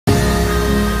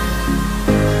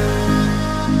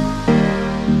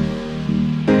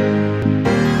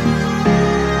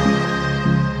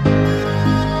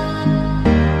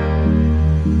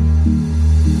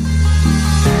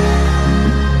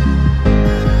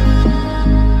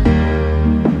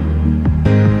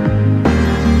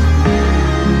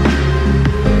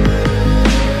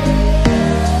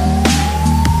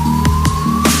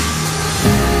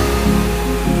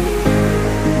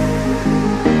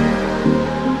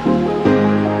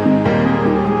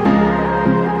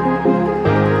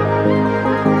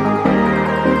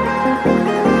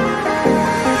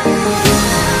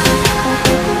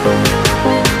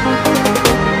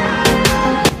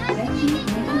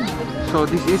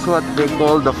is what they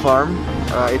call the farm.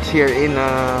 It's here in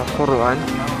Curuan.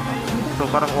 So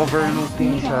parang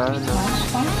overlooking siya. No?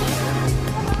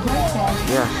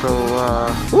 Yeah, so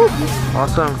woo,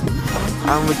 awesome.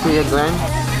 I'm with Kuya Glenn.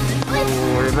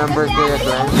 So remember Kuya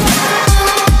Glenn?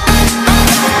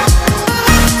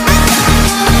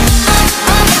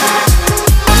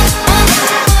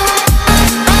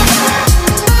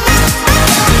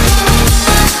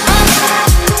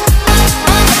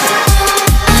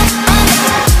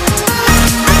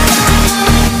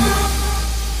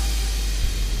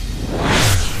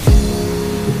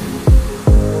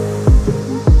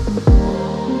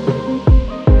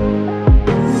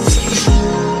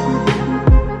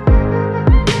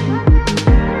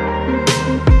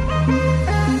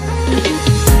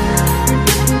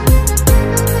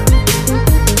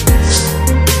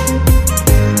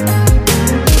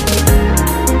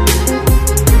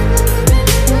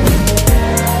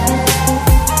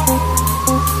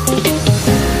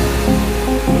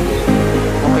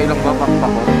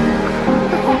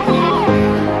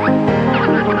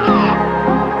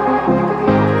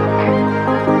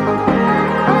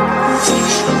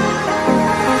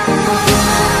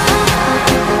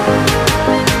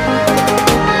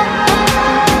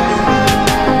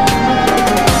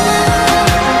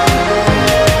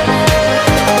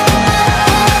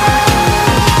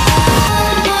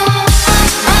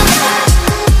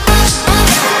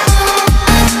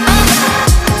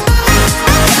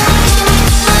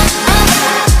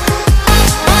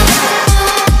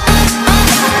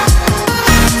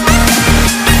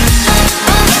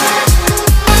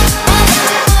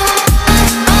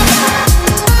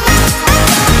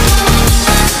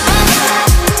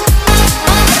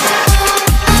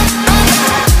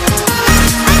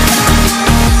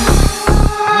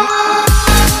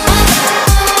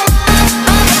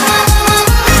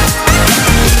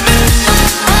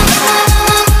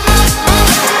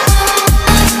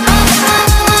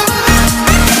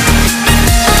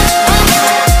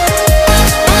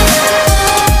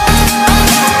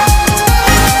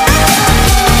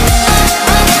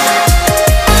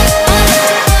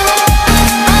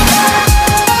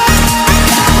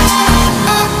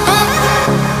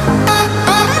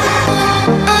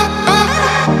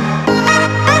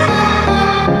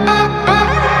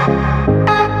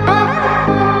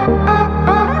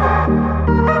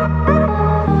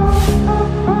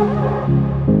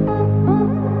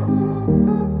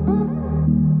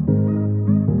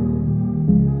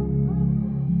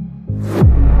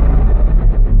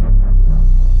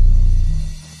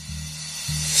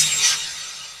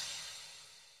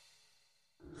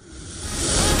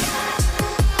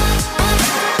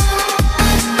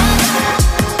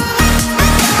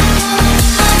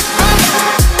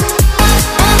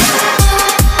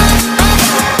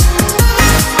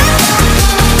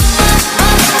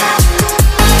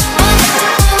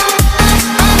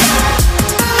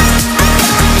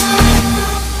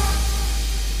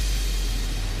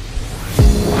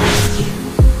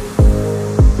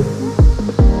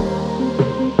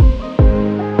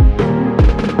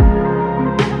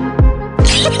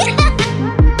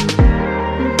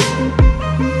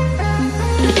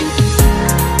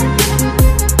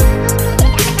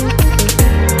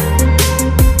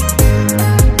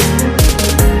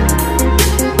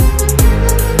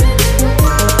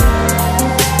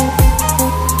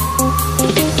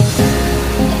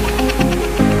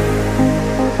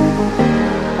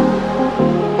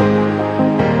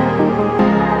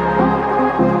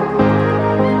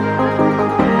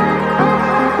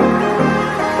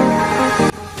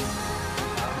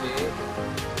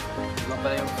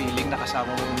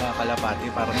 kasama mo na kalapati,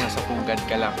 parang nasa pugad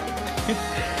ka lang.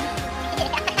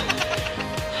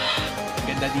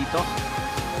 Ganda dito.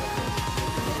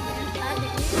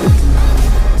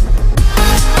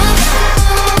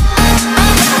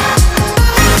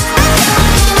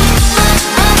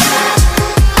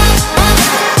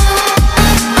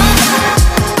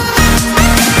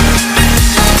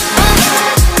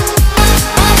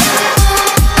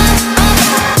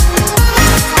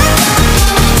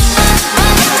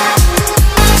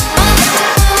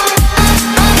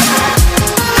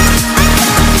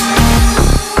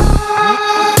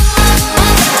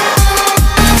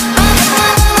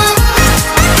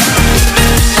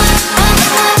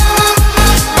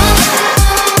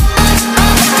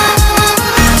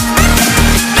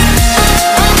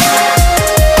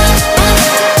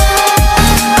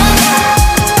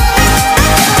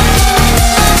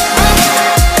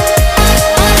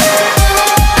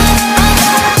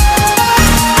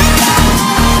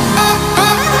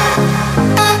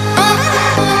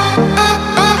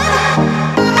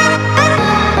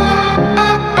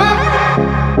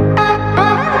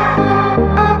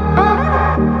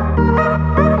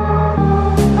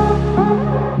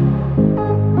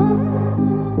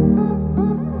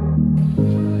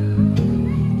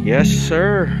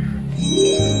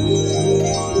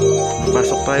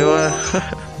 Taiwan.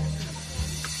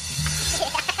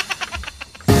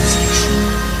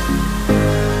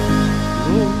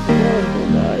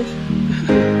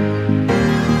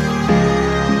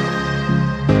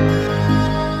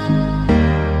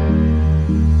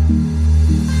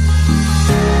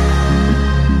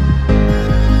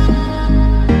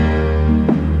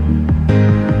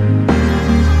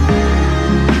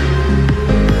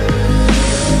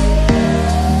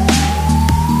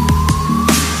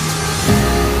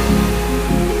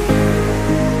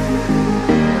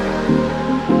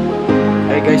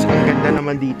 Guys, ang ganda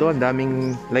naman dito. Ang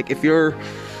daming, like, if you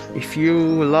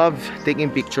love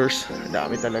taking pictures,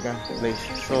 dami talaga place.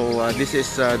 So this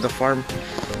is the farm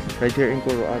right here in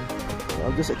Curuan. So,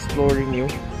 I'm just exploring you.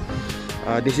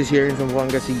 This is here in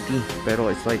Zamboanga City,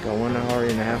 pero it's like 1.5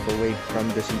 hours away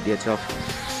from the city itself.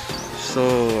 So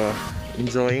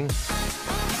enjoying.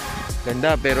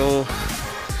 Ganda, pero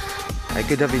I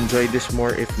could have enjoyed this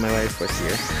more if my wife was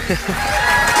here.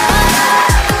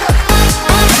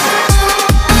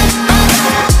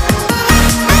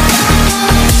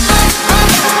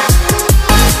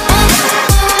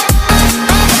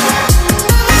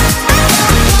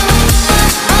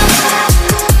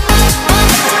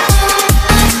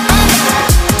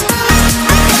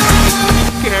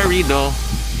 Though.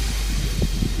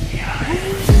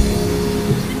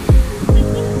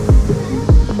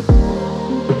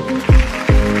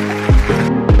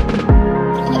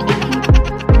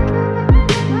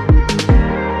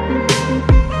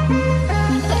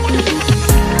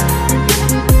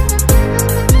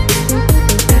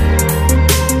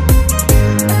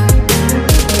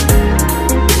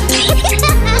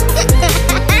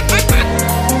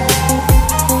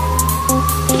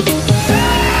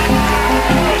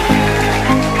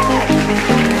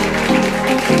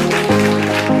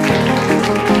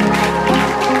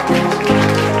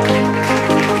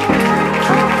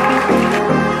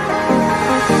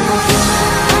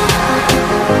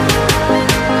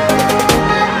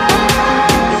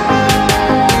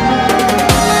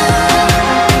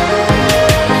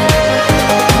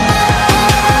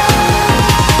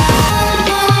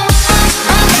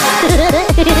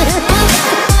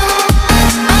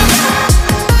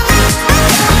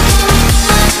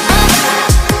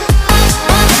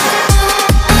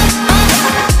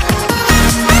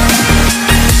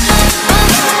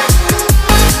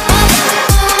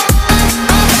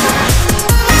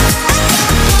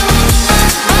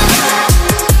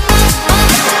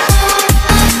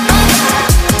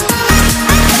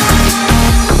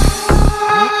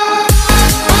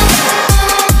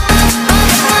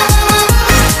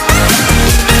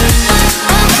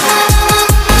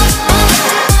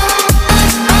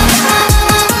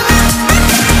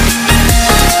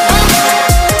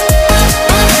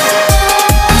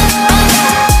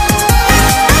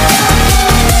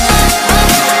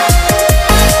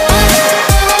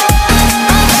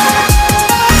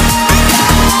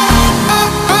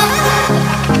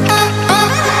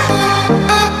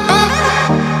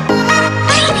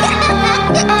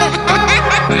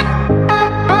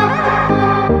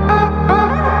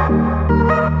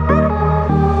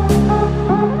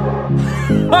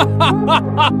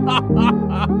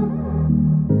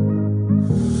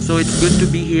 So it's good to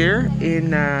be here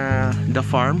in the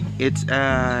farm. It's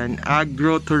an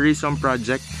agro-tourism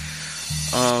project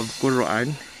of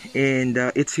Curuan, and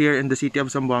it's here in the city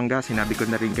of Zamboanga. Sinabi ko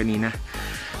na rin kanina.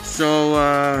 So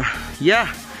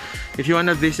yeah, if you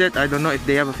wanna visit, I don't know if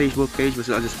they have a Facebook page, but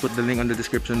I'll just put the link on the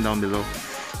description down below.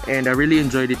 And I really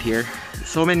enjoyed it here.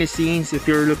 So many scenes. If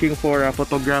you're looking for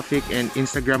photographic and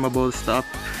Instagrammable stuff.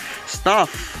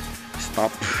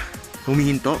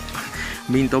 Humihinto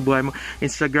buhay mo.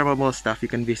 Instagrammable stuff, you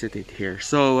can visit it here.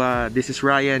 So this is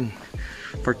Ryan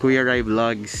for Kuya Rai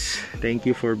Vlogs. Thank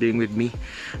you for being with me.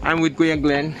 I'm with Kuya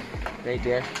Glenn right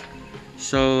there.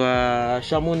 So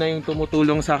siya muna yung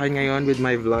tumutulong sa akin ngayon with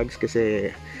my vlogs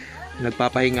kasi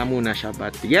nagpapahinga muna siya.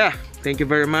 But yeah, thank you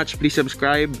very much. Please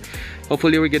subscribe.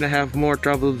 Hopefully we're gonna have more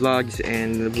travel vlogs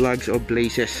and vlogs of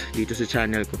places dito sa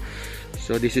channel ko.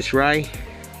 So this is Rai.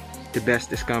 The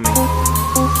best is coming.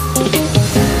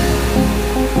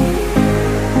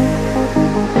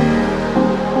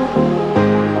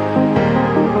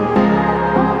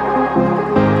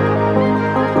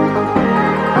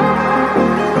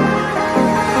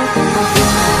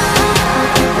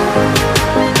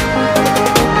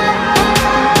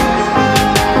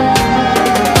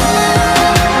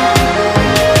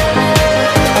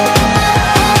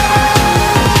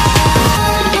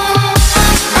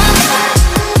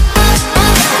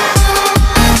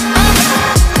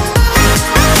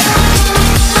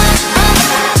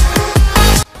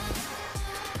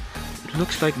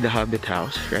 like the Hobbit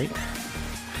house, right?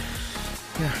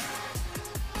 Yeah.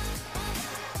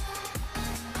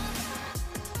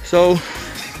 So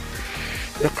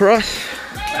the cross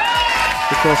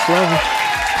level.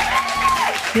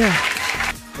 Yeah.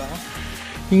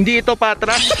 Hindi ito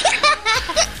patras.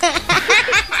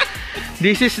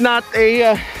 This is not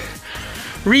a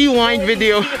rewind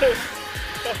video.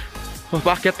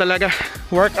 Bakit talaga?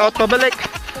 Workout pabalik.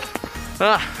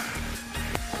 Ah.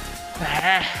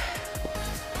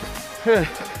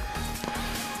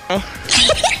 Oh.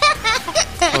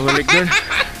 Pabalik dun.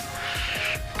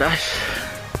 Taas.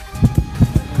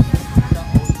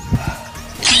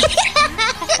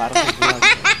 Para sa vlog.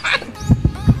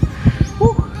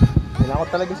 Kailangan ko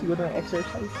talaga siguro ng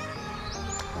exercise.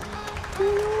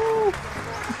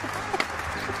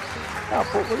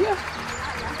 Tapo ko yan.